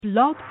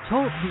Blog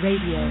Talk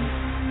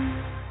Radio.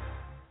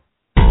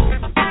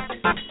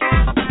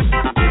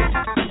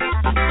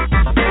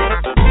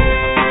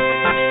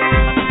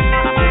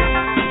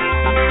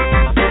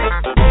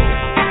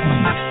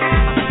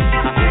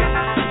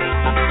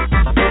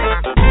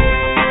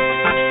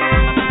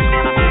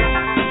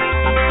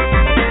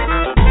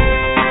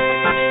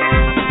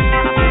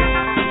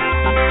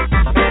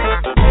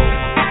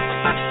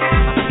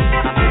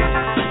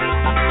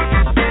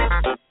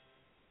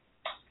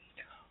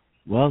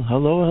 Well,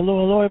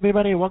 hello,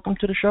 everybody. Welcome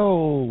to the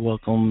show.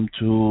 Welcome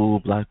to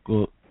Black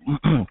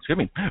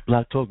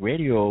Talk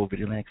Radio,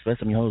 Video Land Express.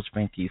 I'm your host,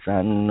 Frankie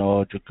Sutton,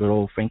 or good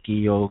old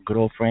Frankie, or good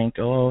old Frank.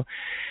 Or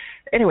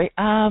anyway,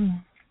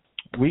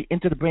 we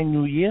into the brand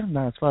new year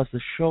now. As far as the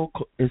show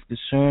is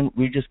concerned,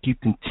 we just keep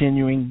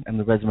continuing, and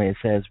the resume it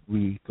says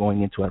we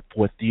going into our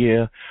fourth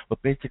year.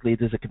 But basically,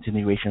 there's a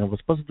continuation. We're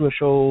supposed to do a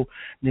show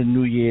near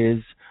New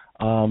Year's,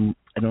 and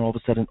then all of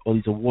a sudden, all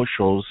these award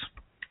shows.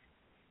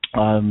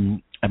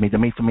 They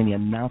made so many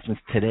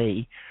announcements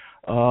today.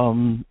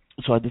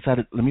 So I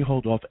decided, let me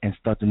hold off and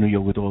start the new year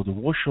with all the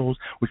award shows,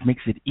 which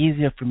makes it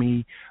easier for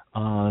me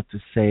to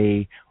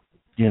say,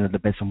 the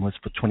best one was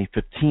for 2015.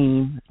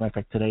 As a matter of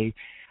fact, today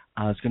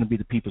it's going to be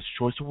the People's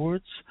Choice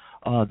Awards.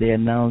 They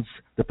announced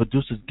the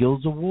Producers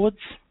Guild Awards.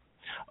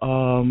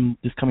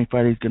 This coming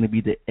Friday is going to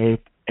be the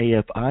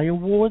AFI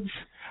Awards.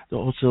 They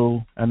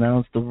also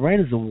announced the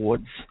Writers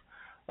Awards.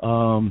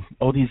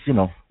 All these,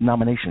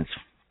 nominations.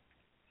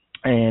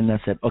 And I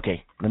said,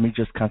 okay, let me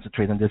just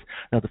concentrate on this.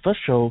 Now, the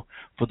first show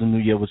for the new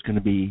year was going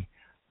to be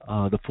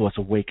The Force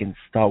Awakens,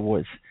 Star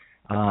Wars.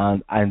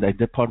 And I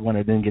did part one.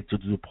 I didn't get to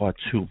do part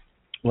two.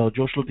 Well,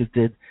 George Lucas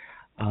did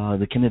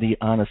the Kennedy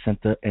Honor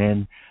Center.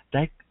 And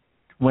that,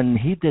 when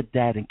he did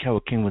that and Carole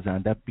King was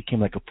on, that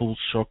became like a full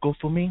circle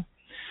for me.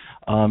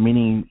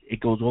 Meaning it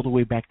goes all the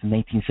way back to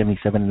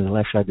 1977. And the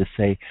last show I had to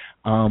say,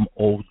 I'm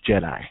old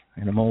Jedi.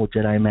 And I'm old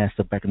Jedi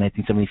Master back in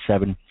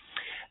 1977.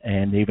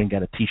 And they even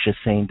got a T-shirt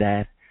saying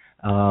that.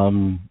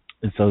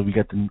 And so we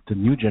got the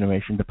new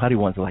generation, the potty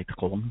ones I like to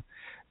call them.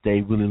 They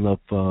really love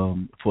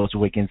Force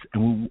Awakens.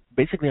 And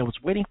basically I was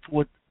waiting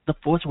for the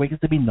Force Awakens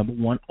to be number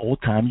one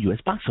all-time U.S.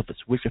 box office,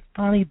 which it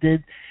finally did.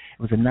 It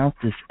was announced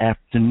this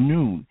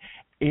afternoon.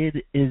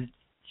 It is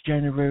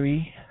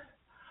January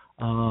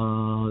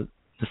the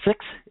 6th.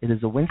 It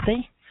is a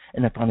Wednesday,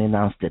 and I finally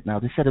announced it. Now,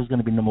 they said it was going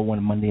to be number one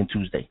on Monday and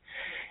Tuesday.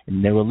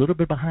 And they were a little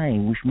bit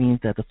behind, which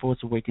means that the Force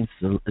Awakens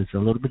is a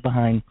little bit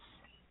behind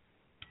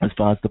as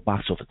far as the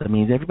box office. That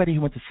means everybody who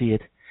went to see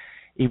it,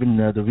 even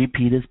the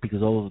repeaters,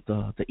 because all of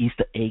the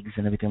Easter eggs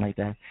and everything like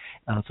that.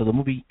 So the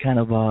movie kind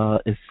of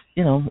is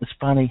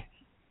finally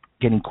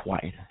getting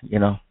quiet.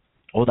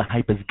 All the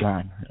hype is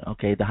gone.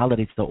 Okay, the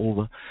holidays are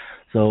over,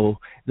 so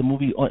the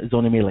movie is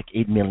only made like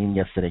 8 million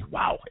yesterday.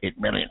 Wow, 8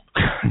 million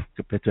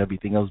compared to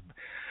everything else.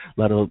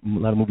 A lot of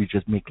movies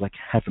just make like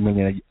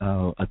 500,000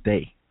 a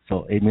day.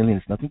 So 8 million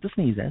is nothing to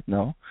sneeze at,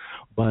 no.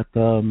 But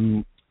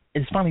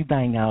it's finally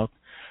dying out.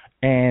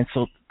 And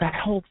so that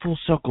whole full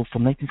circle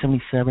from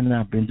 1977, and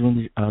I've been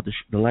doing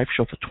the live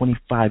show for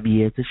 25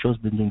 years. This show's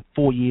been doing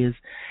 4 years.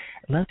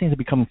 A lot of things are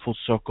becoming full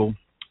circle.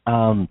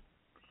 A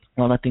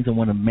lot of things I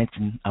want to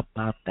mention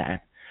about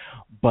that.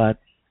 But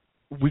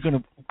we're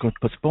going to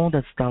postpone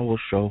that Star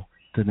Wars show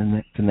to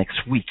the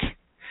next week,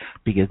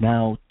 because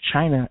now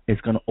China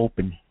is going to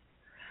open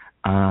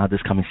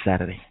this coming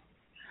Saturday.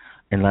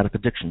 And a lot of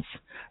predictions.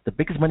 The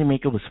biggest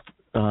moneymaker was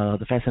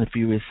the Fast and the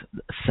Furious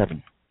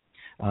 7,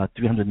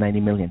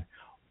 390 million.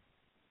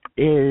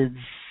 Is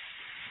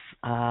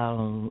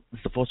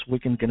the Force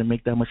Awakens going to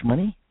make that much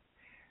money?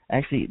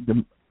 Actually,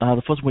 the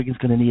Force Awakens is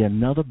going to need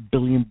another $1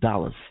 billion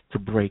to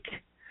break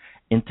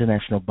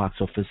international box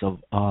office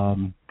of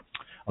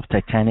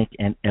Titanic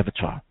and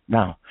Avatar.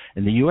 Now,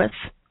 in the U.S.,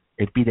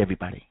 it beat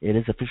everybody. It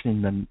is officially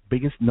the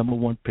biggest number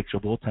one picture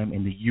of all time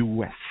in the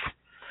U.S.,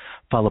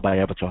 followed by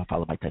Avatar,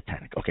 followed by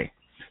Titanic. Okay,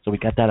 so we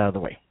got that out of the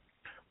way.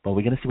 But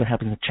we're going to see what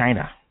happens in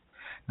China.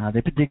 Now,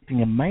 they're predicting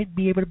it might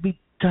be able to beat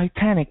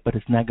Titanic, but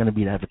it's not going to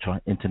beat Avatar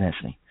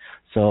internationally.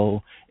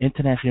 So,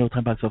 internationally,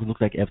 all-time box office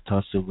looks like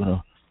Avatar's still going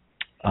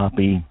to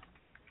be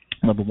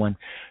number one.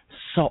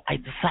 So, I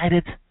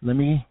decided, let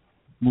me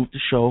move the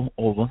show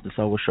over, the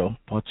Star Wars show,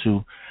 part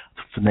two,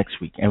 for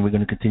next week. And we're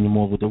going to continue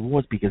more with the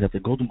awards, because after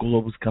Golden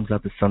Globes comes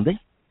out this Sunday,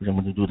 which I'm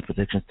going to do the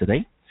predictions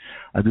today,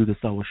 I do the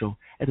Star Wars show,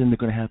 and then they're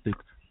going to have the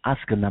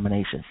Oscar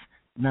nominations.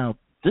 Now,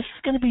 this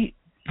is going to be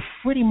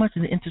pretty much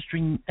an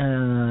interesting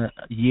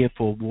year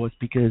for awards,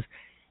 because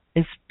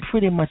it's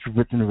pretty much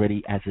written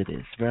already as it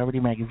is. Variety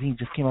Magazine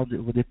just came out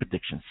with their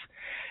predictions.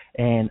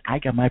 And I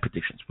got my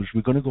predictions, which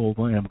we're going to go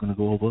over, and I'm going to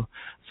go over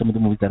some of the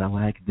movies that I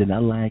like, did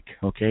not like,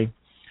 okay?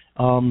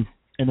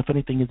 And the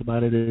funny thing is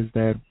about it is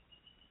that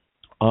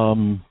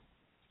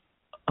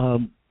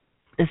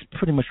it's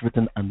pretty much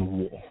written on the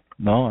wall.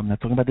 No, I'm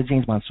not talking about the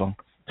James Bond song.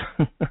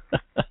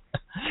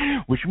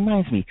 Which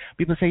reminds me,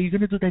 people say, you're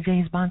going to do that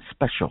James Bond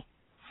special.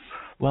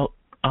 Well,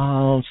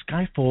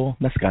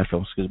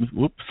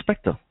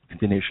 Spectre,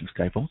 continuation of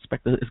Skyfall.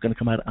 Spectre is going to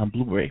come out on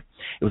Blu-ray.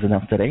 It was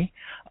announced today.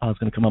 It's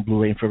going to come on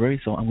Blu-ray in February,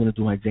 so I'm going to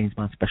do my James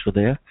Bond special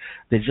there.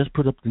 They just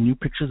put up the new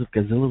pictures of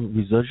Godzilla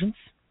Resurgence.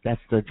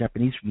 That's the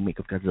Japanese remake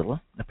of Godzilla.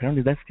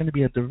 Apparently, that's going to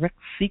be a direct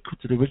sequel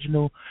to the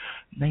original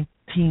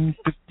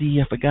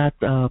 1950,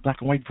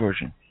 black and white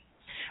version,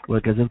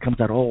 where Godzilla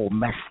comes out all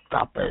messed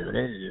up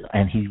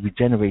and he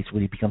regenerates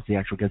when he becomes the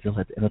actual Godzilla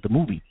at the end of the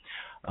movie.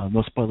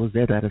 No spoilers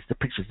there. That is the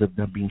pictures of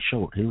them being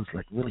showed. It was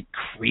like really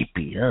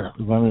creepy. It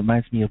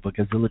reminds me of a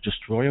Godzilla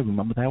Destroyer.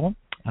 Remember that one?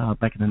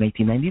 Back in the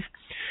 1990s.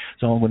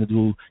 So I'm going to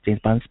do James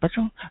Bond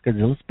special,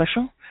 Godzilla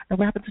special, and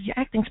what happened to your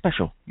acting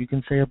special? You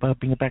can say about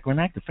being a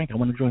background actor. Frank, I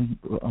want to join.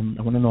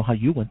 I want to know how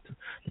you went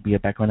to be a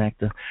background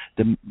actor.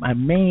 My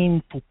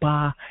main faux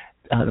pas,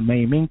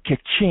 my main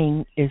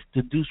ka-ching is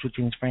the Deuce with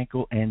James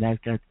Franco, and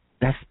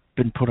that's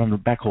been put on the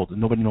back hold.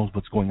 Nobody knows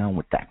what's going on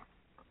with that.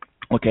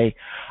 Okay,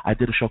 I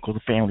did a show called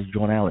The Family,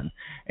 John Allen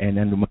and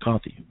Andrew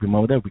McCarthy.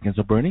 Remember that, Weekends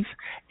of Bernie's?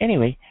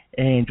 Anyway,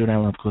 and John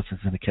Allen, of course, is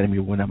an Academy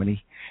Award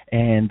nominee.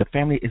 And The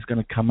Family is going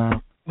to come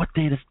out. What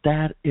date is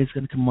that? It's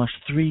going to come March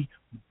 3.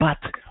 But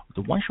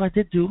the one show I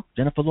did do,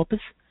 Jennifer Lopez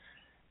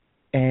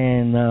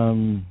and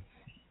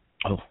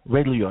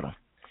Ray Liotta,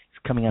 it's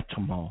coming out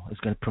tomorrow. It's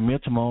going to premiere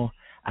tomorrow.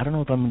 I don't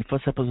know if I'm in the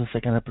first episode or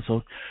second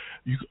episode.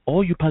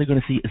 All you're probably going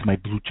to see is my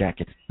blue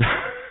jacket.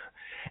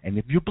 And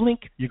if you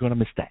blink, you're going to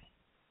miss that.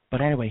 But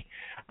anyway,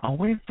 I'll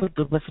wait for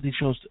the rest of these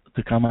shows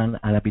to come on,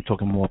 and I'll be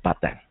talking more about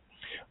that.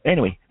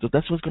 Anyway, so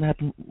that's what's going to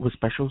happen with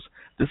specials.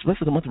 This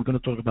rest of the month, we're going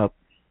to talk about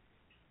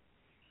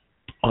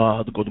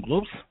the Golden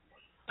Globes,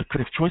 the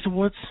Critics' Choice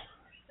Awards,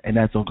 and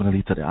that's all going to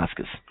lead to the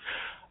Oscars.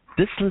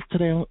 This list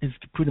today is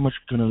pretty much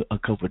going to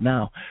cover.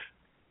 Now,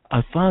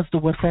 as far as the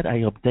website,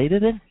 I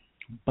updated it,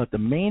 but the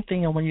main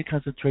thing I want you to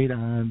concentrate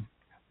on,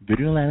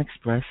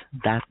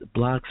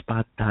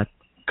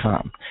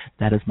 videolandexpress.blogspot.com.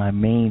 That is my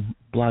main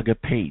blogger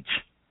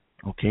page.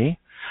 Okay,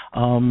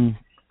 and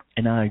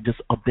I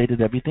just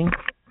updated everything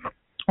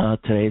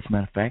today, as a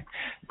matter of fact.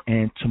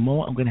 And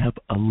tomorrow I'm going to have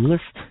a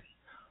list.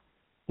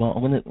 Well,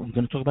 we're going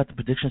to talk about the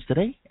predictions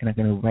today, and I'm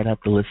going to write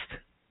out the list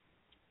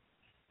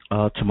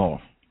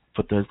tomorrow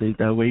for Thursday.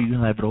 That way you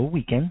have it all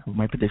weekend with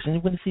my predictions.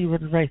 You're going to see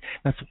what is right.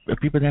 Now,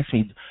 people ask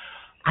me,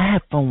 I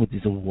have fun with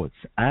these awards.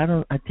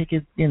 I take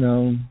it,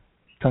 tongue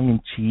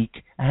in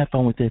cheek. I have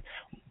fun with it.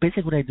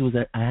 Basically, what I do is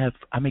I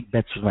make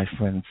bets with my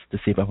friends to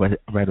see if I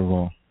right or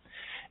wrong.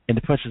 And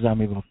the pressure's on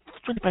me. Well,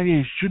 25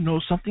 years, you know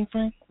something,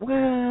 Frank?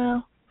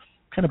 Well,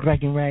 kind of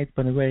bragging rights,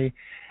 but in a way,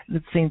 at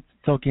the same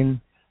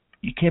token,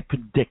 you can't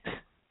predict.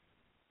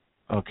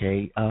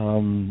 Okay,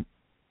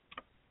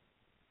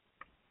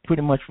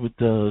 pretty much with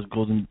the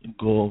Golden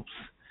Globes.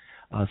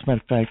 As a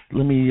matter of fact,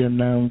 let me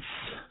announce.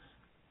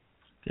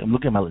 Okay, I'm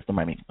looking at my list. Don't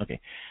mind me. Okay.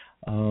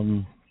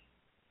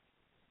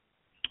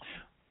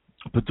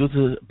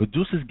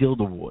 Producers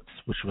Guild Awards,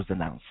 which was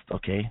announced.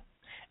 Okay,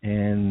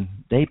 and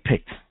they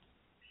picked.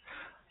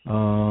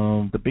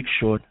 The Big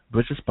Short,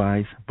 Bridge of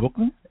Spies,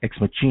 Brooklyn, Ex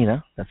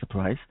Machina, that's a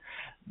prize,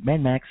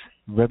 Mad Max,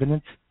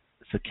 Revenant,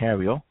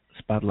 Sicario,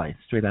 Spotlight,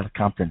 Straight Outta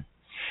Compton.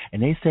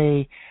 And they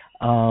say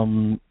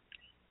 19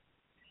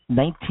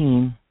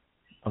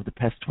 of the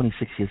past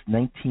 26 years,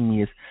 19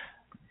 years,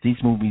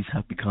 these movies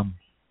have become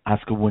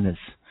Oscar winners.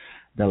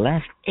 The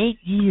last 8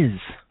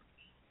 years,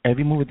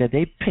 every movie that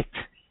they picked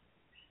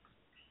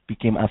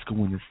became Oscar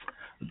winners.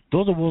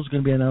 Those awards are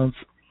going to be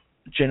announced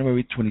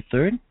January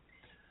 23rd.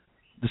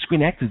 The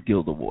Screen Actors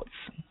Guild Awards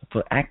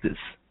for actors,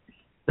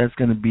 that's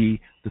going to be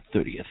the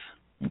 30th.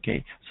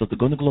 Okay, so the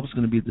Golden Globes is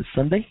going to be this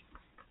Sunday,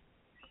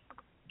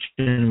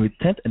 January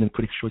 10th, and then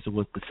Critics' Choice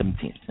Awards the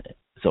 17th.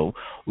 So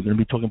we're going to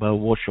be talking about a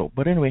award show.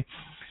 But anyway,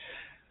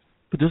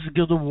 Producers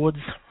Guild Awards,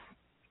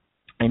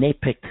 and they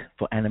picked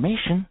for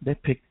animation, they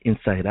picked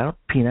Inside Out,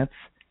 Peanuts,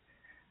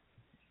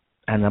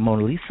 and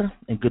Mona Lisa,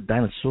 and Good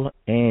Dinosaur,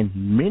 and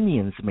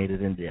Minions made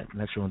it in there.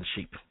 That's showing the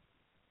sheep.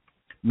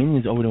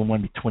 Minions already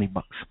won me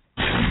 $20.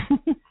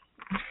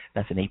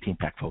 That's an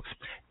 18-pack, folks.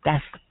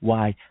 That's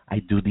why I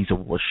do these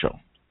awards show.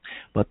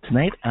 But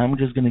tonight, I'm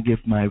just going to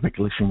give my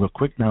recollection real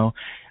quick. Now,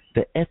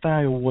 the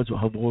FI Awards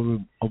have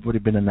already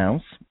been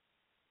announced.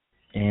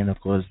 And,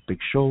 of course, Big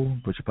Show,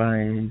 Bridge of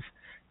Spies,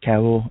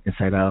 Carol,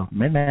 Inside Out,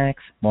 Mad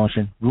Max,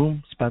 Martian,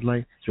 Room,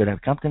 Spotlight, Straight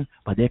Outta Compton.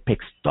 But they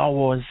picked Star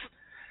Wars,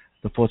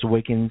 The Force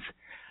Awakens.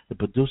 The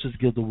Producers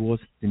Guild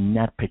Awards did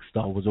not pick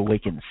Star Wars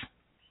Awakens.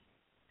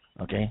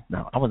 Okay,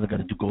 now I wasn't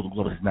going to do Golden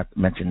Globes not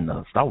mention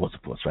Star Wars,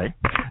 of course, right?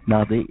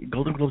 Now the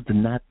Golden Globes did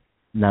not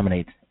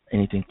nominate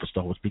anything for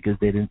Star Wars because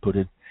they didn't put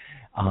it.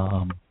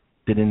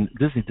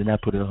 Disney did not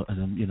put it as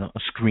a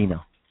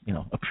screener,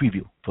 a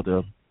preview for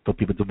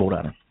people to vote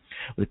on it.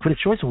 With the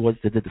Critics' Choice Awards,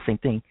 they did the same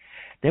thing.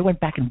 They went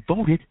back and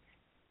voted,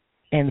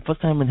 and the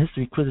first time in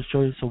history, Critics'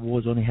 Choice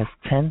Awards only has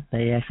 10.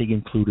 They actually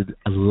included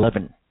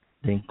 11.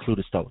 They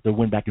included Star Wars. They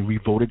went back and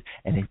re-voted,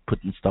 and they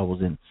put in Star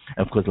Wars in.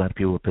 And of course, a lot of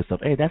people were pissed off.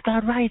 Hey, that's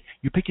not right.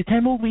 You pick your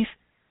 10 movies.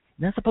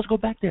 You're not supposed to go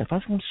back there. As far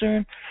as I'm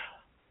concerned,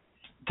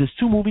 there's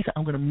 2 movies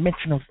I'm going to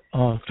mention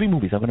 3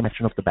 movies I'm going to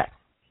mention off the bat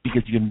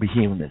because you're going to be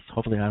hearing this.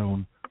 Hopefully, I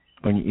don't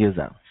burn your ears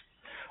out.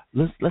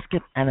 Let's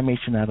get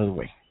animation out of the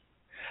way.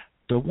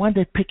 The one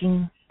they're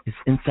picking is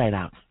Inside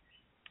Out.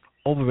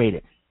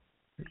 Overrated.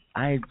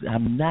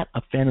 I'm not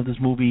a fan of this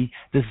movie.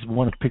 This is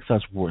one of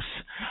Pixar's worst.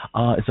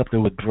 It's up there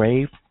with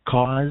Brave,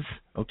 Cars.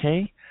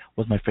 Okay,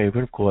 was my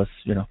favorite, of course.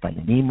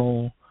 Finding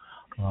Nemo,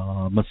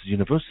 Monsters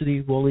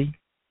University, Wall-E.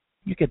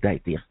 You get the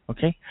idea.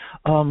 Okay.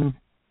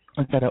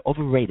 That are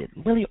overrated,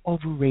 really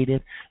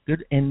overrated.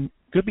 Good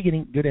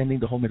beginning, good ending.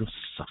 The whole middle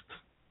sucked.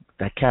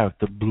 That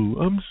character, Blue.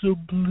 I'm so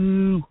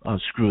blue. Oh,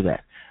 screw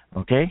that.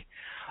 Okay.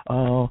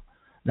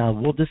 Now,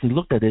 Walt Disney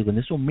looked at it when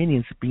they saw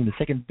Minions being the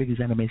second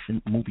biggest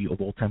animation movie of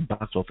all time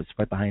box office,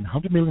 right behind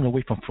 100 million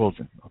away from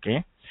Frozen.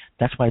 Okay,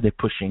 that's why they're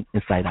pushing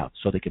Inside Out,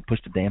 so they can push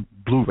the damn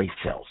Blu-ray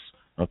sales.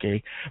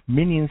 Okay,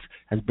 Minions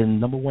has been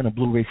number one on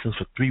Blu-ray sales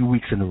for 3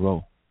 weeks in a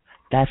row.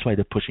 That's why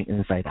they're pushing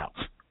Inside Out.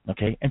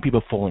 Okay, and people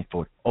are falling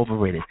for it.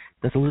 Overrated.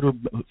 There's a little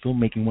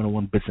filmmaking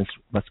 101 business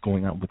that's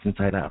going on with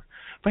Inside Out.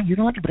 Frank, you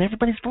don't like it, but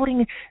everybody's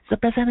voting it's the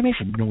best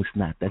animation. No, it's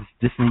not. That's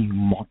Disney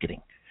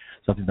marketing.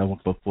 Something that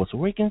worked for Force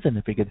Awakens, and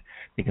they figured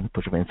they're going to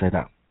push it Inside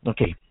Out.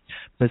 Okay,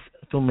 that's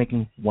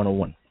filmmaking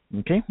 101.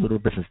 Okay, little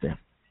business there.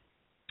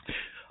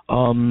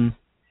 Let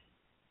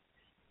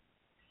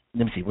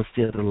me see, what's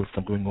the other list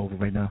I'm going over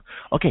right now?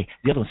 Okay,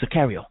 the other one,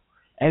 Sicario.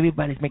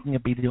 Everybody's making a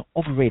big deal.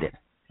 Overrated.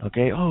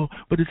 Okay,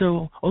 but it's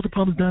all the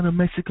problems down in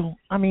Mexico.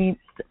 I mean,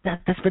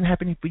 that's been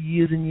happening for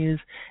years and years,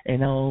 and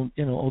now,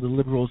 all the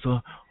liberals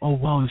are, oh,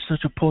 wow, it's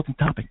such a important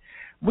topic.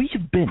 Where you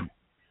been?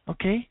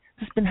 Okay?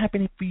 This has been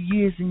happening for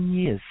years and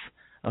years,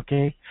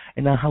 okay?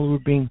 And now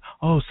Hollywood being,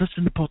 such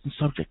an important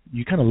subject.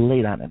 You kind of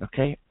laid on it,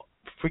 okay?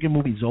 Friggin'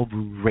 movie is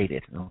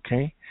overrated,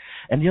 okay?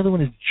 And the other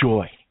one is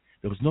Joy.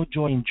 There was no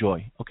joy in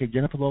Joy. Okay,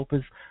 Jennifer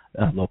Lopez,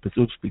 I'm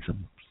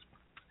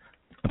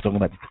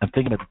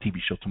thinking about the TV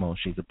show Tomorrow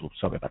Shades of Blue.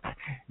 Sorry about that.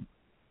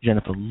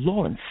 Jennifer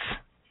Lawrence,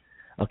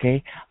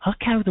 okay? Her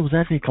character was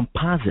actually a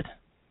composite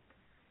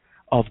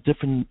of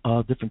different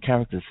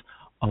characters,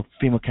 of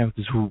female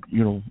characters who,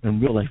 in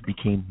real life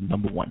became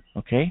number one,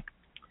 okay?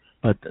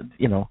 But,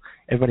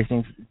 everybody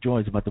thinks Joy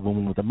is about the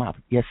woman with the mop.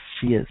 Yes,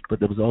 she is, but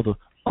there was all the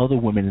other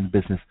women in the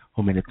business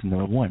who made it to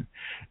number one.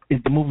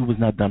 If the movie was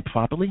not done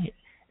properly,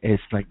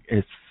 it's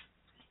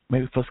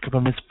maybe first couple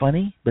of minutes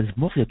funny, but it's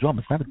mostly a drama.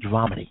 It's not a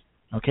dramedy,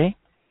 okay?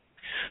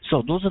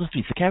 So those are the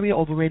three. Sicario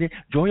overrated,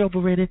 Joy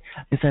overrated,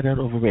 Inside Out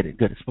overrated.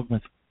 Good. I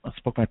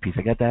spoke my piece.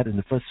 I got that in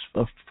the first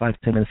 5-10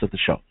 minutes of the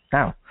show.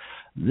 Now,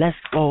 let's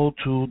go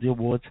to the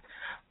awards.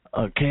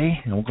 Okay,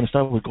 and we're going to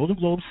start with Golden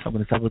Globes. I'm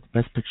going to start with the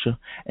Best Picture,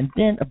 and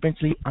then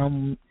eventually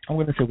I'm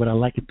going to say what I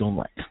like and don't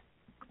like.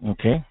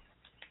 Okay,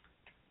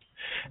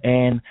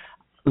 and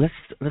let's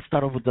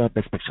start off with the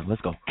Best Picture.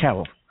 Let's go.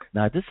 Carol.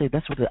 Now I did say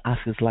that's what the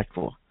Oscars like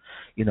for.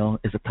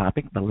 It's a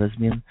topic about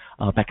lesbian.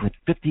 Back in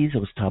the 50s, it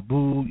was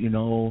taboo.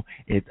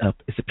 It's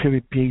a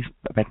period piece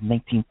back in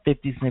the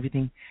 1950s and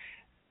everything.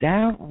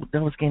 That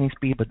was gaining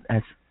speed, but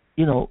as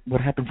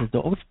what happens is they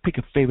always pick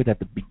a favorite at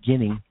the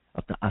beginning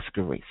of the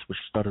Oscar race, which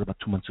started about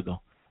 2 months ago,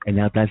 and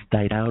now that's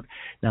died out.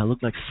 Now it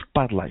looks like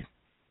Spotlight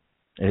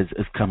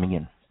is coming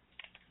in.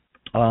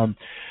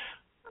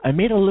 I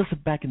made a list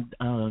back in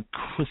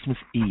Christmas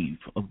Eve,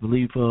 I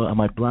believe, on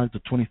my blog, the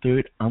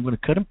 23rd. I'm going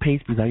to cut and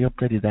paste because I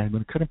updated that. I'm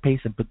going to cut and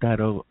paste and put that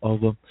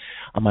over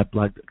on my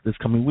blog this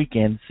coming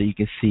weekend so you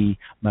can see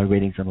my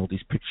ratings on all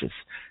these pictures.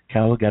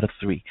 Carol got a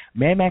 3.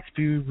 Mad Max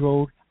Fury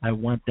Road, I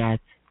want that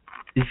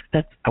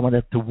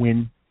to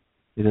win,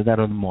 either that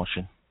or The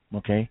Martian,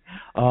 okay?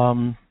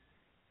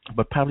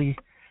 But probably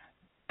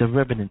The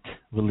Revenant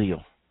with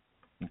Leo,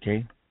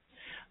 okay?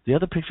 The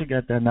other picture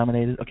got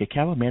nominated. Okay,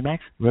 Carol, Mad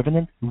Max,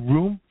 Revenant,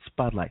 Room,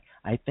 Spotlight.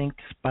 I think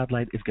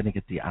Spotlight is going to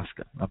get the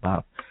Oscar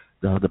about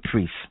the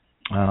priest,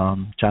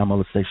 child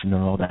molestation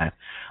and all that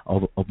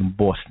over in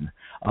Boston.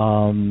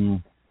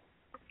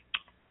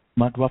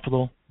 Mark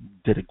Ruffalo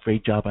did a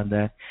great job on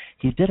that.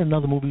 He did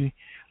another movie.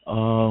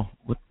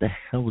 What the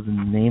hell was the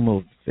name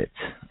of it?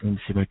 Let me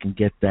see if I can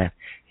get that.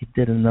 He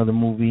did another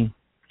movie.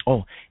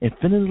 Oh,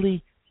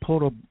 Infinitely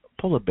Polar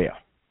Bear.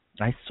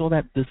 I saw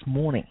that this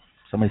morning.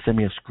 Somebody sent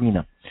me a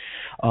screener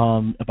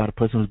about a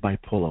person who's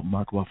bipolar,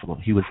 Mark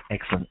Ruffalo. He was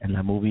excellent in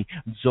that movie.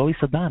 Zoe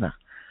Saldana,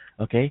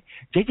 okay?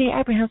 J.J.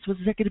 Abrams was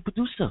executive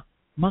producer.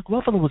 Mark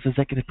Ruffalo was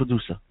executive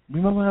producer.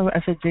 Remember how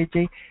I said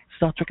J.J.,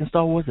 Star Trek and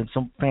Star Wars, and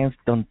some fans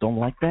don't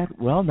like that?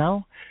 Well,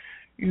 now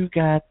you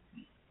got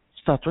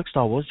Star Trek,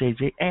 Star Wars,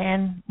 J.J.,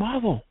 and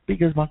Marvel,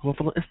 because Mark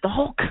Ruffalo is the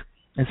Hulk. As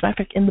a matter of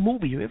fact, in the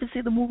movie, you ever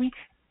see the movie?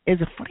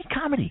 It's a funny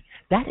comedy.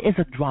 That is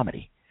a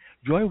dramedy.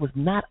 Joy was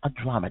not a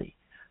dramedy.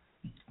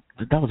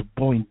 That was a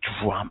boring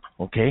drama,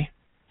 okay?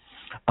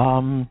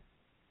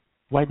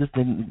 Why this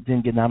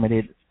didn't get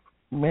nominated?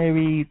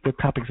 Maybe the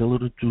topic's a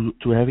little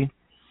too heavy.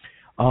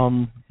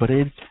 But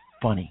it's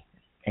funny,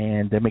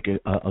 and they make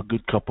a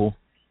good couple.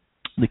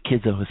 The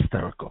kids are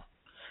hysterical.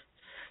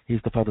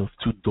 He's the father of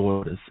 2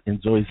 daughters,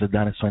 and Zoe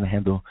Saldana is trying to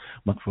handle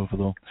Mark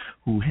Ruffalo,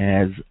 who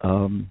has,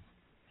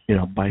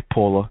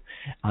 bipolar.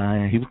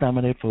 He was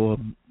nominated for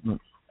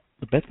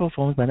the best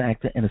performance by an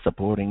actor in a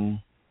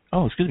supporting.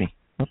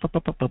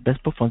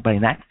 Best performance by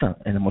an actor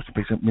in a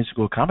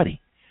musical comedy.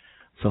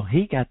 So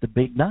he got the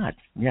big nod.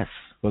 Yes,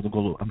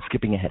 I'm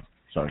skipping ahead.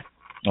 Sorry.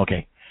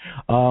 Okay.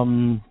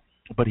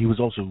 But he was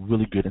also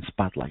really good in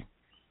Spotlight.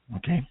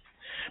 Okay,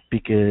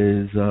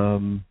 because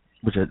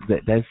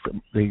that's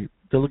they're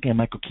looking at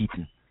Michael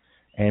Keaton,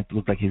 and it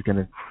looks like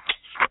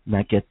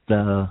not get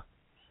the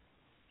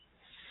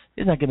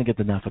he's not gonna get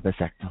the nod for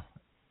best actor.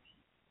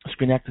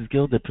 Screen Actors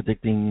Guild, they're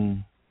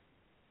predicting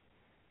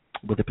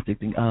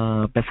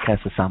best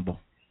cast ensemble.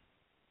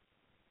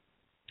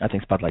 I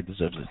think Spotlight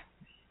deserves it.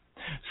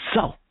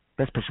 So,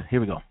 best picture. Here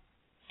we go.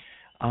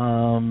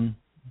 Um,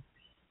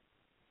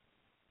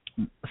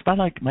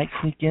 Spotlight might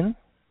sneak in.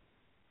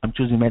 I'm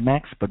choosing Mad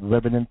Max, but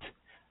Revenant,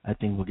 I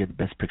think will get the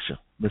best picture.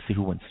 Let's see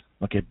who wins.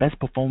 Okay, best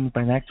performance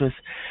by an actress.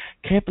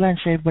 Cate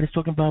Blanchett, everybody's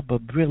talking about,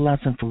 but Brie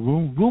Larson for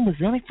Room. Room is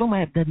the only film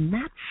I did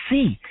not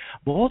see.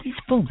 But all these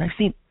films, I've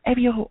seen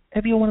every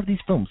one of these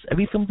films.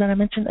 Every film that I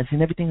mentioned, I've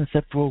seen everything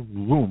except for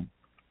Room.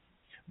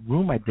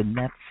 Room I did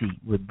not see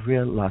with Brie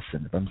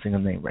Larson, if I'm saying her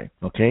name right.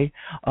 Okay,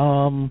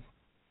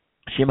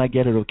 she might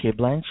get it. Okay,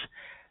 Blanche.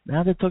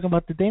 Now they're talking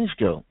about the Danish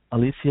girl,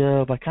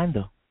 Alicia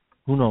Vikander.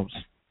 Who knows?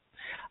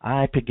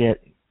 I pick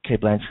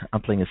Cate Blanchett.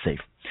 I'm playing it safe.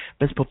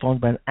 Best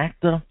performance by an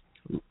actor.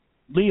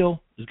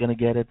 Leo is gonna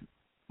get it.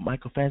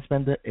 Michael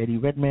Fassbender, Eddie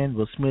Redmayne,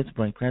 Will Smith,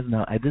 Bryan Cranston.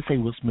 Now I did say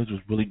Will Smith was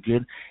really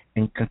good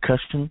in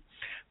Concussion.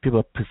 People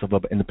are pissed off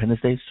about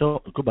Independence Day.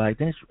 So goodbye.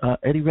 Dennis,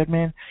 Eddie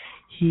Redmayne,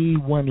 he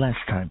won last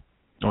time.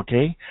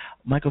 Okay,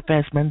 Michael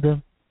Fassbender,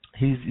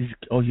 he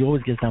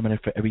always gets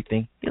nominated for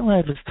everything. He'll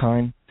have his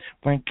time.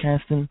 Bryan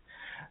Cranston,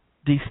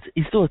 he's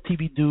still a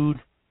TV dude,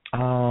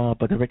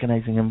 but they're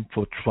recognizing him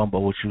for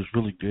Trumbo, which was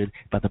really good,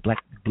 about the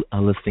black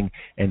listing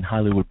in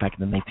Hollywood back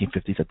in the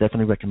 1950s. I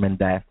definitely recommend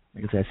that.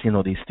 Like I said, I've seen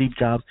all these. Steve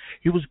Jobs,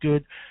 he was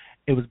good.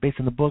 It was based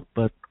on the book,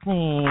 but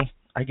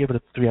I give it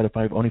a 3 out of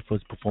 5 only for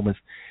his performance.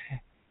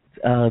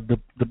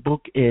 The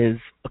book is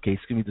okay.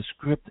 Excuse me. The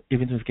script,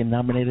 even though it's getting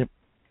nominated,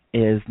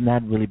 is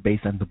not really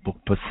based on the book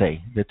per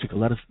se. They took a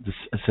lot of this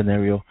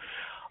scenario.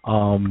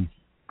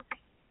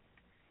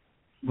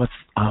 What's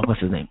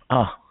his name?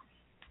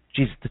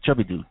 Jesus, the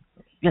chubby dude.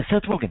 Yeah,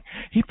 Seth Rogen.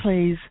 He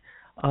plays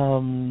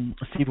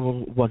Steve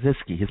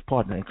Wozniacki, his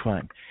partner in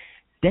crime.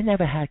 They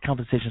never had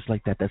conversations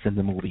like that. That's in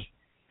the movie.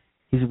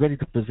 He's ready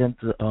to present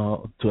to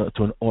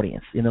an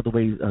audience. You know the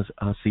way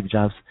Steve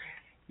Jobs.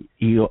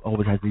 He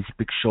always has these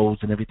big shows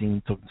and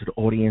everything, talking to the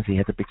audience. He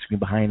had the big screen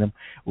behind him.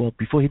 Well,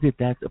 before he did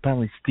that,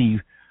 apparently Steve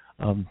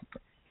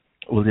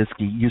Wozniacki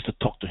used to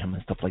talk to him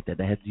and stuff like that.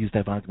 They had to use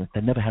that argument.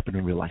 That never happened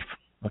in real life.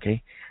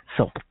 Okay,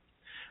 so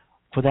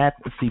for that,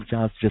 Steve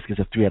Jobs just gets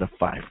a 3 out of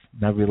 5.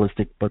 Not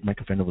realistic, but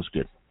Michael Fassbender was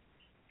good.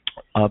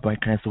 Bryan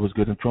Cranston was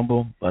good in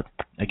Trumbo, but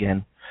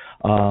again,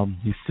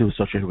 he's still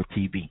associated with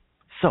TV.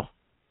 So,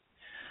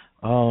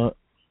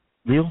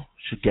 Leo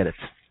should get it.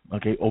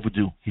 Okay,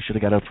 overdue. He should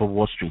have got it for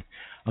Wall Street.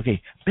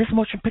 Okay, best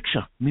motion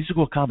picture,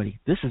 musical or comedy.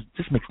 This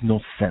makes no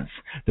sense.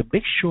 The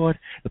Big Short.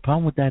 The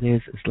problem with that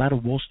is it's a lot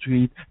of Wall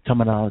Street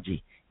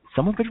terminology.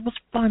 Some of it was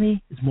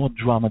funny. It's more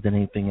drama than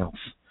anything else.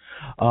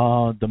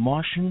 The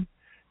Martian.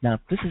 Now,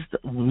 this is the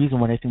reason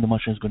why I think The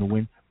Martian is going to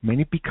win,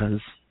 mainly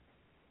because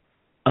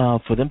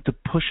for them to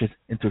push it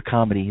into a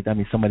comedy, that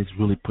means somebody's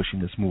really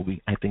pushing this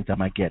movie. I think that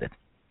might get it.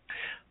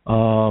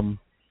 Or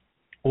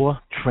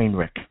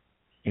Trainwreck,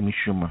 Amy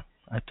Schumer.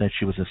 I thought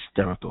she was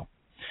hysterical.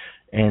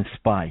 And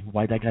Spy,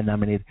 why that got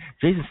nominated.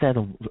 Jason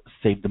Statham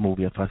saved the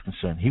movie as far as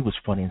concerned. He was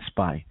funny in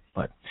Spy.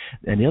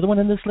 And the other one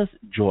on this list,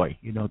 Joy.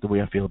 You know the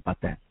way I feel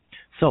about that.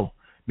 So,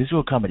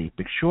 musical comedy,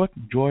 Big Short,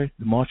 Joy,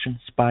 The Martian,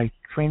 Spy,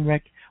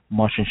 Trainwreck.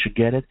 Martian should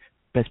get it.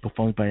 Best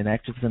performance by an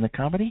actress in a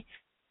comedy,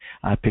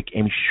 I pick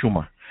Amy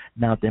Schumer.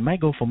 Now, they might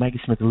go for Maggie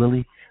Smith and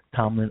Lily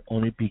Tomlin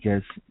only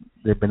because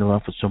they've been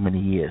around for so many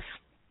years.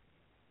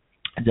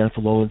 Jennifer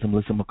Lawrence and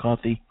Melissa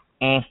McCarthy,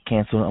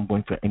 cancel. I'm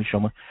going for Amy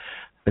Schumer.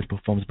 Best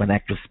performance by an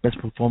actress. Best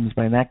performance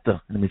by an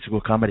actor in a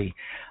musical comedy.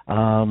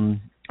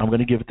 I'm going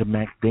to give it to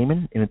Matt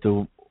Damon, even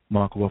though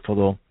Mark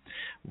Ruffalo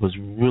was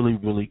really,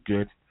 really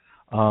good.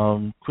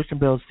 Christian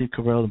Bale, Steve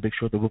Carell, and Big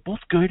Short, they were both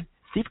good.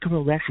 Steve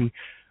Carell actually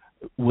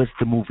was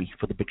the movie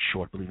for The Big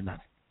Short, believe it or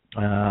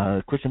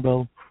not. Christian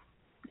Bale,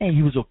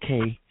 he was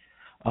okay.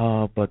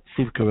 But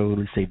Steve Carell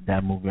really saved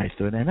that movie right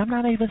there. And I'm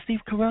not even a Steve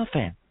Carell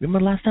fan.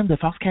 Remember last time, The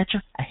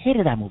Foxcatcher? I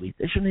hated that movie.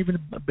 They shouldn't even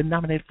have been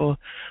nominated for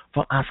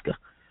Oscar.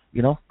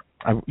 You know?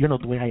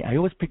 The way I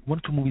always pick 1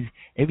 or 2 movies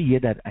every year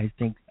that I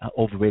think are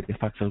overrated. The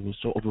Foxcatcher was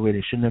so overrated,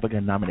 it should never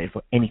get nominated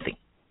for anything.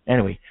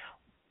 Anyway,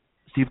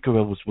 Steve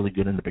Carell was really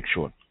good in The Big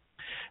Short.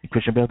 And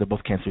Christian Bale, they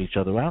both cancel each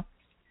other out.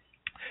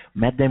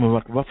 Matt Damon,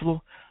 Mark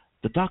Ruffalo.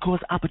 The Dark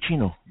Horse, Al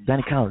Pacino.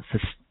 Danny Collins,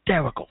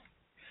 hysterical.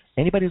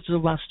 Anybody who's a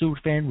Rod Stewart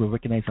fan will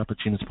recognize Al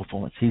Pacino's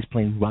performance. He's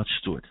playing Rod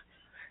Stewart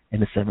in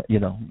the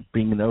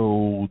being an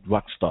old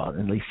rock star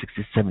in the late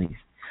 60s, 70s.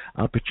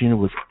 Al Pacino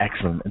was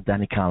excellent, and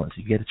Danny Collins.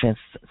 You get a chance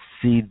to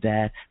see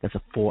that. That's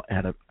a 4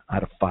 out of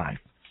 5.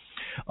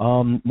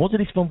 Most of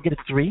these films get a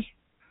 3.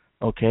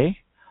 Okay.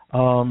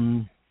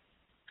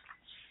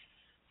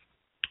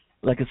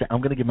 Like I said,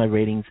 I'm gonna give my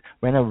ratings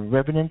right now.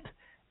 Revenant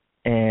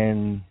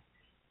and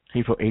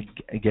Hateful Eight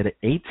get an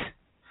 8.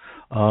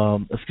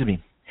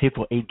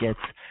 Hateful Eight gets,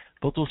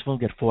 both those films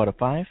get 4 out of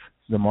 5.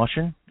 The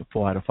Martian,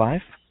 4 out of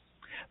 5.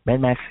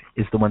 Mad Max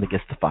is the one that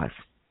gets the 5.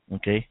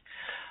 Okay.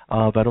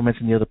 If I don't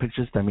mention the other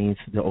pictures, that means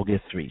they all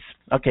get 3s.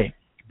 Okay.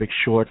 Big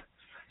Short,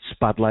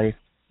 Spotlight.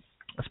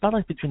 A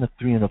Spotlight between a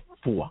 3 and a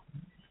 4,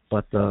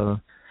 but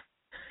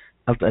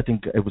I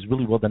think it was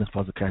really well done as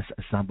far as the cast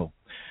ensemble.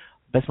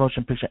 Best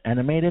Motion Picture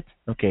Animated.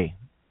 Okay.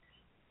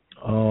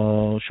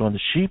 Shaun the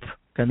Sheep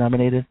got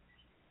nominated,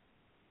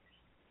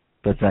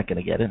 but it's not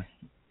gonna get in.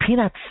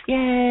 Peanuts,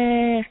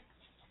 yeah.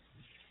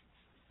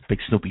 Big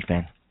Snoopy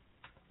fan.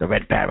 The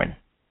Red Baron.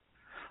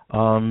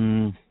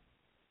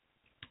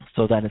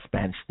 So that in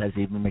Spanish, that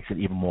even makes it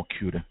even more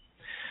cuter.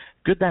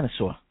 Good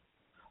Dinosaur.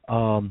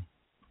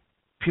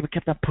 People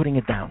kept on putting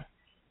it down.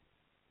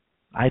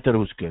 I thought it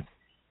was good.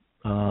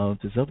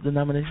 Deserved the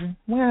nomination?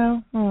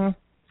 Well,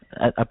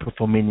 I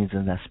prefer Minions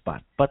in that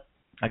spot, but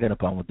I got no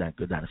problem with that.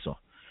 Good Dinosaur.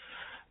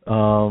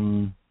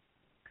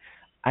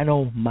 I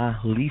know Ma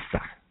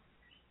Lisa.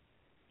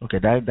 Okay,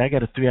 that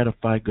got a 3 out of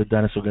 5. Good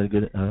Dinosaur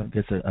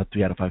gets a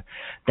 3 out of 5.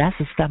 That's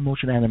a stop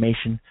motion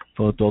animation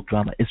for adult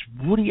drama. It's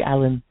Woody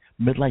Allen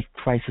midlife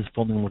crisis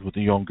falling in love with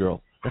a young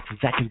girl. That's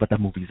exactly what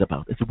that movie is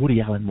about. It's a Woody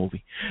Allen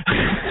movie.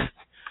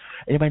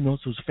 Anybody knows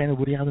who's a fan of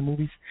Woody Allen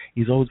movies?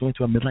 He's always going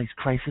through a midlife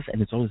crisis,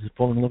 and it's always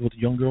falling in love with a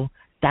young girl.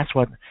 That's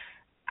what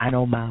I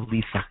Know Ma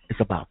Lisa is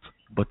about.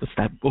 But the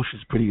stop motion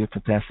is pretty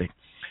fantastic.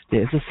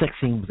 There's a sex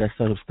scene that's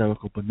sort of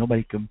hysterical, but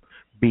nobody can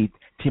beat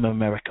Team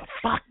America.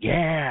 Fuck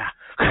yeah!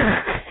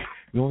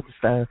 We want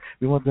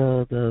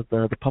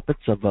the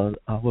puppets of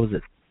what was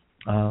it?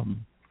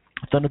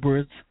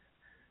 Thunderbirds,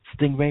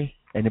 Stingray.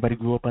 Anybody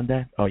grew up on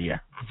that? Oh yeah.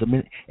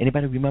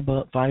 Anybody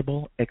remember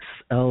Fireball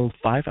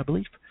XL5? I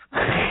believe.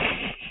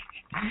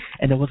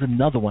 And there was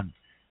another one.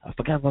 I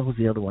forgot what was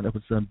the other one. It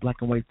was a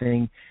black and white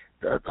thing.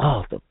 The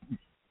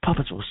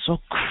puppets were so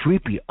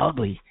creepy,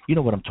 ugly. You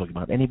know what I'm talking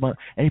about. Any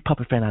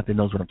puppet fan out there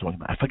knows what I'm talking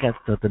about. I forgot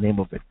the name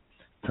of it.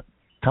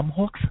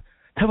 Tomahawks?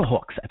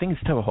 Terrorhawks. I think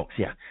it's Terrorhawks,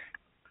 yeah.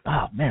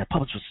 Oh, man, the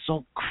puppets were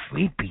so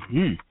creepy.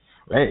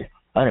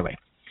 Anyway,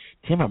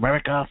 Team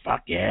America,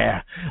 fuck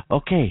yeah.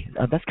 Okay,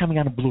 that's coming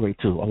out of Blu-ray,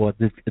 too. Oh, it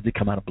did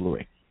come out of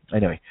Blu-ray.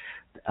 Anyway,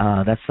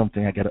 that's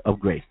something I got to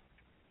upgrade.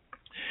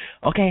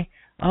 Okay,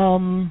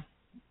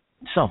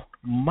 so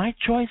my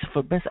choice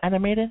for Best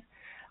Animated,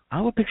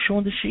 I would pick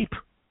Shaun the Sheep.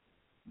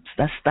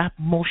 That's stop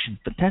motion,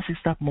 fantastic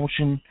stop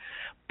motion,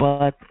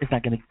 but it's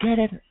not going to get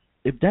it.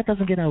 If that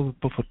doesn't get out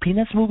for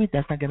Peanuts movie,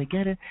 that's not going to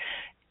get it.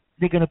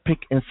 They're going to pick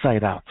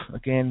Inside Out.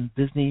 Again,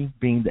 Disney,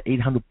 being the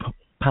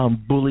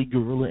 800-pound bully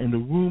gorilla in the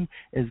room,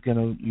 is going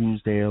to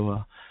use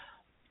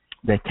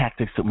their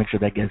tactics to make sure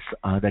that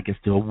gets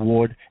the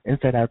award.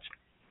 Inside Out's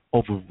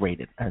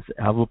overrated. As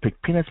I will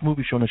pick Peanuts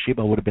movie, Shaun the Sheep.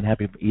 I would have been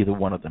happy with either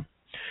one of them.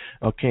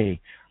 Okay.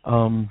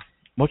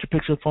 Motion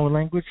picture foreign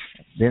language,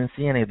 didn't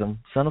see any of them.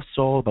 Son of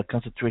Saul about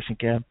concentration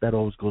camp, that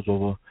always goes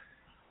over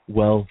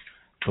well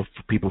for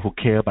people who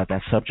care about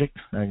that subject.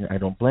 I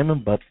don't blame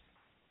them, but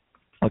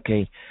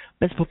okay.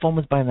 Best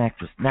performance by an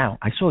actress. Now,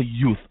 I saw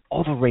Youth,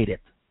 overrated,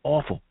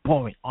 awful,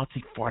 boring,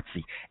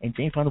 artsy-fartsy, and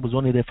Jane Fonda was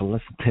only there for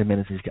less than 10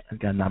 minutes and she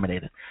got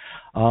nominated.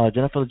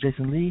 Jennifer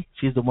Jason Leigh,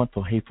 she's the one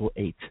for Hateful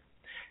Eight.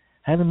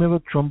 Hannah Mira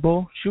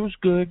Trumbo, she was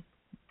good.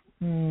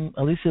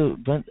 Alicia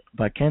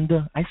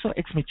Vikander, I saw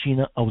Ex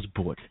Machina, I was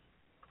bored.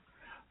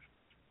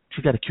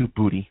 She got a cute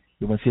booty.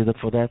 You want to see that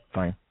for that?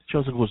 Fine. She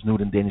also goes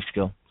nude in Danish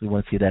Girl. So you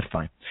want to see that?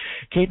 Fine.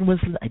 Kate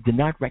Winslet, I did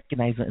not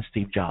recognize her as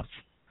Steve Jobs.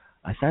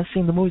 I started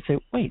seeing the movie and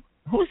say, wait,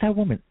 who is that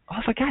woman? Oh,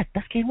 I forgot.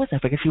 That's Kate Winslet. I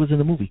forgot she was in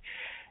the movie.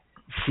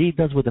 She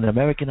does with an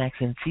American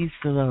accent. She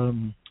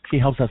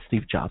helps out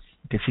Steve Jobs.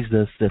 Okay, she's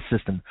the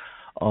assistant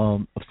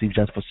of Steve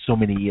Jobs for so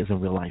many years in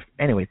real life.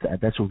 Anyway,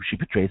 that's what she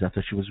portrays. I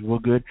thought she was real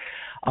good.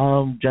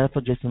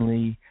 Jennifer Jason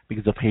Leigh,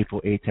 because of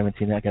Hateful Eight,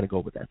 Tarantino, I got to go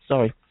with that.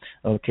 Sorry.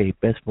 Okay,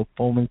 best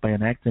performance by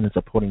an actor in a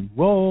supporting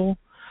role.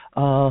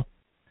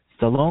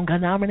 Stallone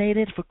got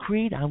nominated for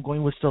Creed. I'm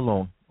going with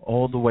Stallone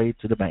all the way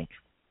to the bank.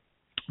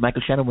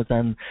 Michael Shannon was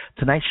on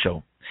Tonight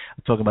Show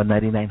talking about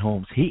 99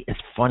 Homes. He is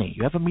funny.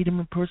 You ever meet him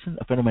in person?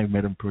 A friend of mine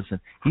met him in person.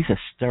 He's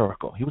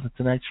hysterical. He was on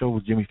Tonight Show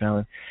with Jimmy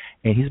Fallon,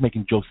 and he's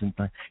making jokes. And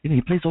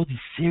he plays all these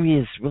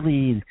serious,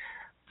 really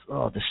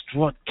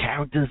distraught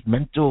characters,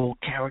 mental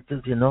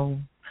characters,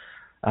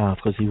 Of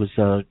course, he was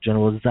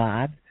General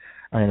Zod,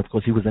 and of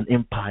course, he was in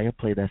Empire,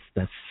 played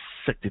that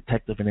sick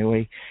detective in a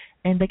way.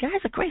 And the guy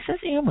has a great sense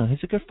of humor.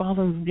 He's a good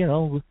father, he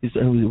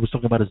was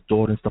talking about his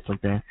daughter and stuff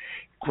like that.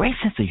 Great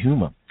sense of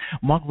humor.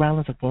 Mark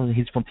Rylance,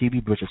 he's from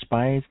TV, Bridge of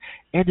Spies.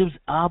 Idris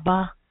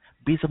Elba,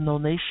 Beast of No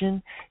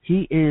Nation.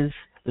 He is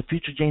the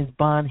future James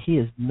Bond. He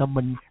is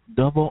number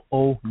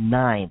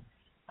 009.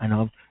 I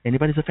know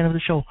anybody's a fan of the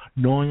show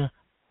knows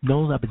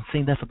I've been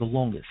saying that for the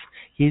longest.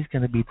 He's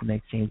going to be the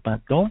next James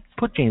Bond. Don't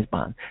put James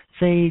Bond.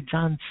 Say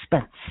John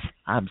Spence.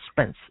 I'm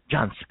Spence.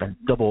 John Spence,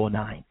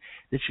 009.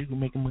 This should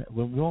make him.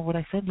 Remember what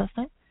I said last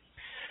time?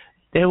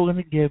 They were going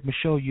to give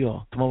Michelle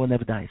Yeoh, Tomorrow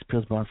Never Dies,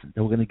 Pierce Brosnan.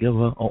 They were going to give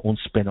her her own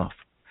spin-off.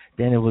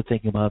 Then they were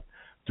thinking about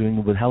doing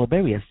it with Halle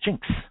Berry as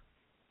Jinx.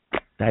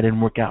 That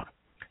didn't work out.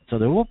 So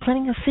they were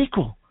planning a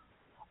sequel,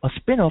 a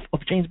spin-off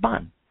of James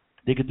Bond.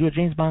 They could do a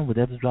James Bond with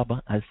Idris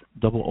Elba as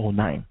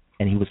 009,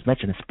 and he was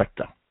mentioned as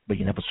Spectre, but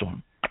you never saw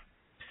him.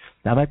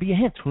 That might be a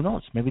hint. Who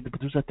knows? Maybe the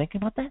producer are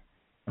thinking about that.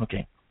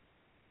 Okay.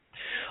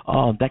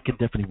 That could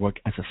definitely work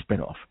as a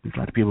spin-off. Because a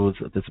lot of people was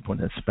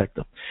disappointed in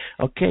Spectre.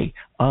 Okay.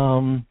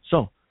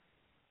 So,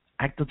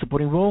 actor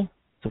supporting role,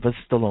 Sylvester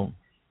Stallone.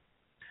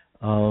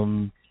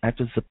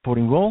 Actor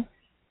supporting role,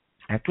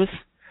 actress,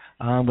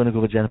 I'm going to go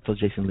with Jennifer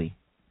Jason Leigh.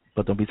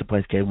 But don't be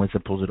surprised, Kate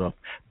Winslet pulls it off.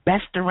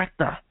 Best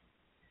director.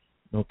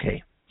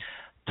 Okay.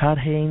 Todd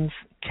Haynes,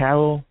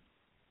 Carol,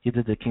 he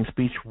did the King's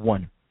Speech,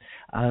 1.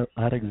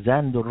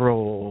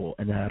 Alexandro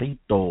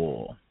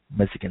Inarritu,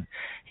 Mexican.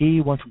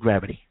 He won for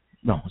Gravity.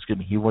 No, excuse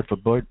me. He won for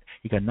Bird.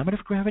 He got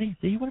nominated for Gravity.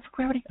 Did he win for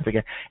Gravity? I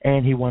forget.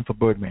 And he won for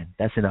Birdman.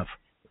 That's enough.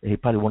 He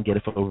probably won't get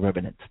it for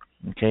Revenant.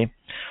 Okay.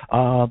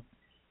 Tom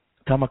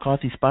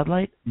McCarthy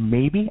Spotlight,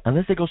 maybe,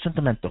 unless they go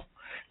sentimental.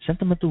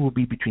 Sentimental will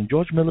be between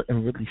George Miller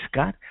and Ridley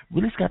Scott.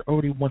 Ridley Scott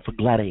already won for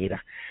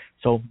Gladiator.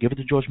 So give it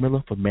to George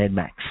Miller for Mad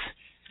Max.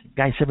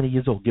 Guy's 70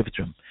 years old. Give it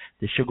to him.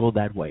 They should go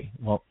that way.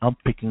 Well, I'm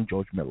picking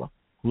George Miller.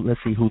 Let's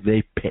see who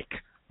they pick.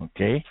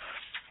 Okay.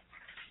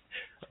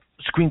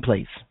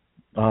 Screenplays.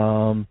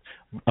 I'm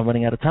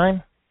running out of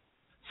time.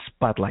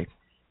 Spotlight.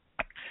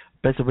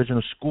 Best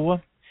original score.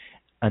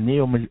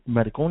 Ennio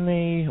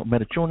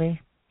Morricone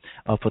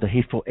for The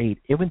Hateful Eight.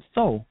 Even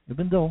though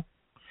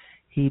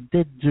he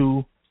did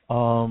do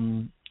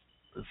some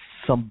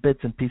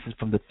bits and pieces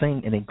from The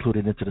Thing and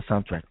included into the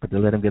soundtrack, but they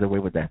let him get away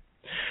with that.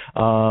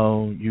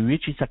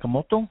 Yuichi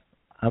Sakamoto,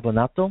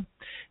 Abonato,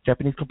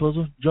 Japanese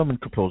composer, German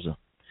composer.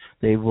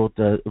 They wrote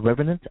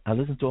Revenant. I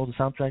listened to all the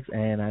soundtracks,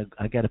 and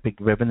I got to pick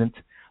Revenant,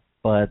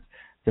 but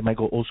they might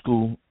go old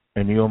school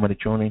Ennio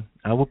Morricone.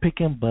 I will pick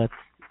him, but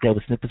there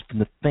were snippets from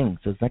The Thing,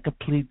 so it's not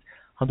complete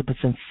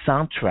 100%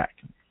 soundtrack.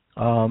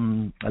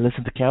 I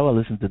listened to Carol, I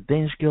listened to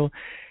Danish Girl,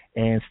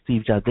 and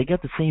Steve Jobs. They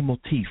got the same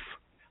motif,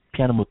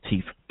 piano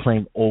motif,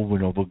 playing over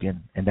and over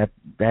again, and that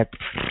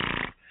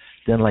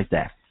didn't like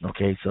that.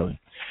 Okay, so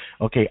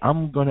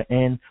I'm gonna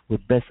end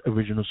with Best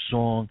Original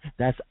Song.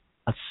 That's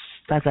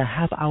a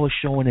half-hour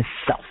show in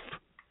itself.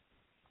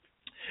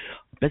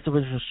 Best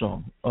Original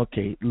Song.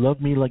 Okay,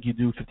 Love Me Like You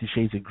Do, 50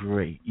 Shades of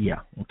Grey.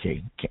 Yeah,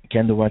 okay.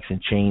 Candlewax and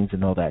Chains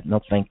and all that. No,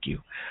 thank you.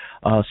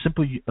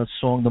 Simple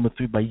Song number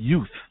 3 by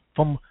Youth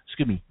from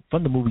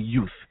the movie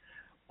Youth.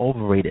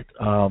 Overrated.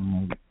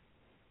 One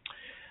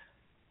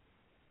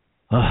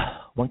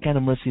Kind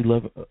of Mercy,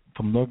 Love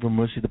from Love and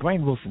Mercy, the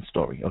Brian Wilson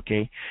story.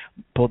 Okay,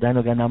 Paul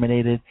Dano got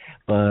nominated,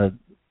 but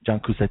John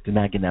Cusack did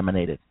not get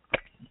nominated,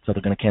 so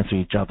they're gonna cancel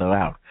each other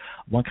out.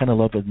 One Kind of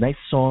Love, a nice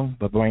song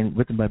by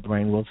written by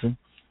Brian Wilson.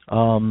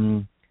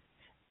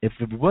 If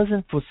it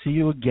wasn't for See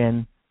You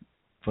Again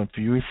from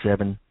Fury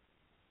 7,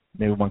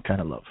 maybe One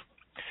Kind of Love.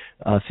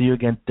 See You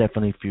Again,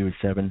 definitely Fury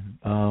 7.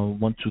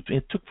 1, 2, 3.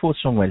 It took 4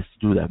 songwriters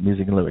to do that,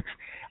 music and lyrics.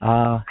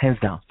 Hands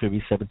down,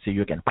 Fury 7, See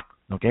You Again.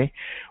 Okay?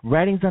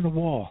 Writings on the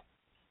Wall,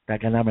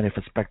 that got nominated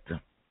for Spectre.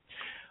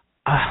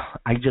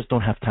 I just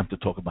don't have time to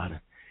talk about it.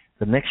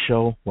 The next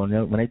show, when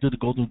I do the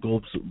Golden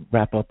Globes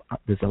wrap up,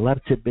 there's a lot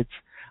of tidbits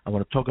I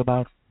want to talk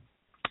about.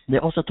 They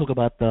also talk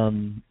about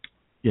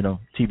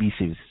TV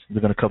series.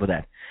 We're going to cover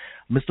that.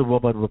 Mr.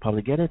 Robot will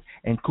probably get it,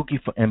 and Cookie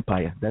for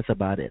Empire. That's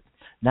about it.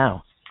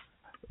 Now,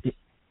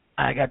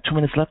 I got 2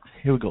 minutes left.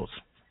 Here it goes.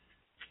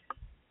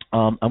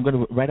 I'm going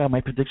to write out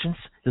my predictions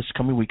this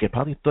coming weekend,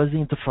 probably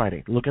Thursday into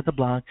Friday. Look at the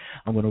blog.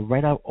 I'm going to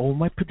write out all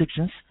my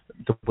predictions,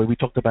 the way we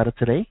talked about it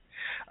today.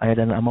 And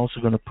then I'm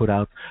also going to put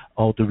out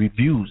all the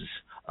reviews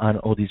on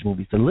all these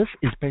movies. The list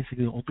is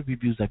basically all the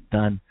reviews I've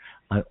done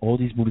on all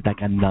these movies that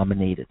got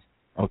nominated.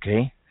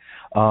 Okay?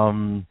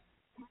 So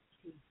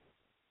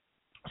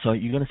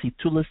you're going to see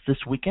 2 lists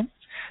this weekend.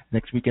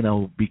 Next weekend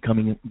I'll be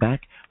coming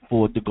back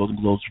for the Golden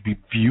Globes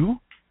review.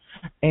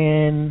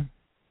 And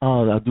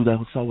I'll do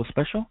that Star Wars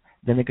special.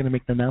 Then they're going to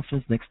make the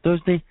announcements next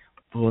Thursday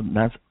for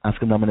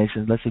Oscar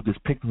nominations. Let's see who gets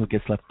picked and who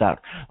gets left out.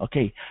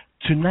 Okay,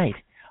 tonight,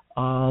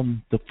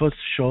 the first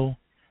show,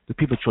 the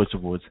People's Choice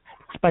Awards.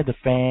 It's by the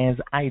fans.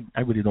 I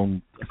really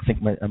don't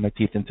sink my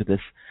teeth into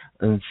this.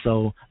 And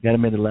so, got a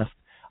minute left.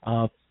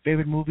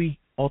 Favorite movie,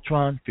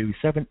 Ultron, Fury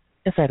 7,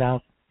 Inside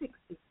Out,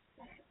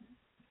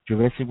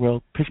 Jurassic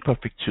World, Pitch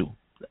Perfect 2.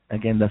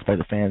 Again, that's by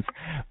the fans.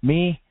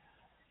 Me,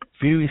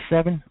 Fury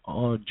 7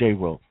 or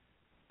J-World.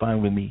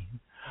 Fine with me.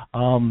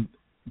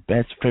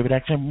 Best favorite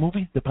action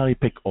movie? They'll probably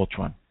pick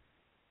Ultron.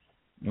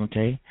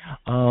 Okay.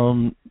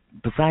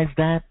 Besides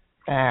that,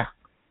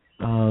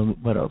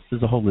 what else?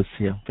 There's a whole list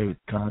here. Favorite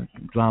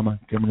drama,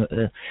 criminal.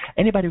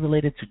 Anybody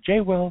related to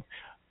J-World,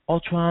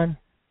 Ultron,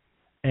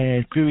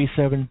 and Fury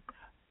 7,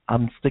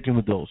 I'm sticking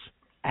with those.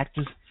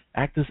 Actors,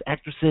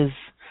 actresses.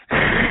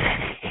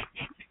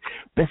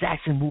 Best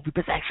action movie,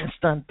 best action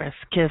stunt, best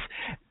kiss.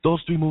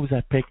 Those 3 movies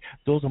I picked,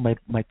 those are my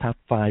top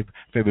 5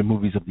 favorite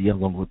movies of the year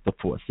along with The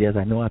Force. Yes,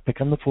 I know I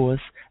pick on The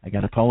Force. I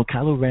got a problem with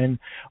Kylo Ren,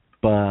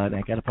 but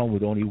I got a problem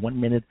with only 1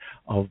 minute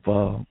of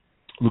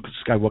Luke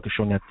Skywalker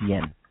showing at the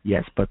end.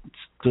 Yes, but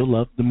still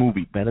love the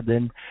movie better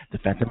than the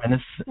Phantom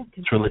Menace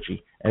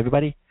trilogy.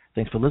 Everybody,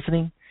 Thanks for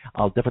listening.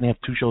 I'll definitely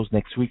have 2 shows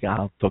next week.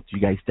 I'll talk to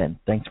you guys then.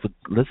 Thanks for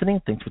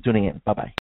listening. Thanks for tuning in. Bye-bye.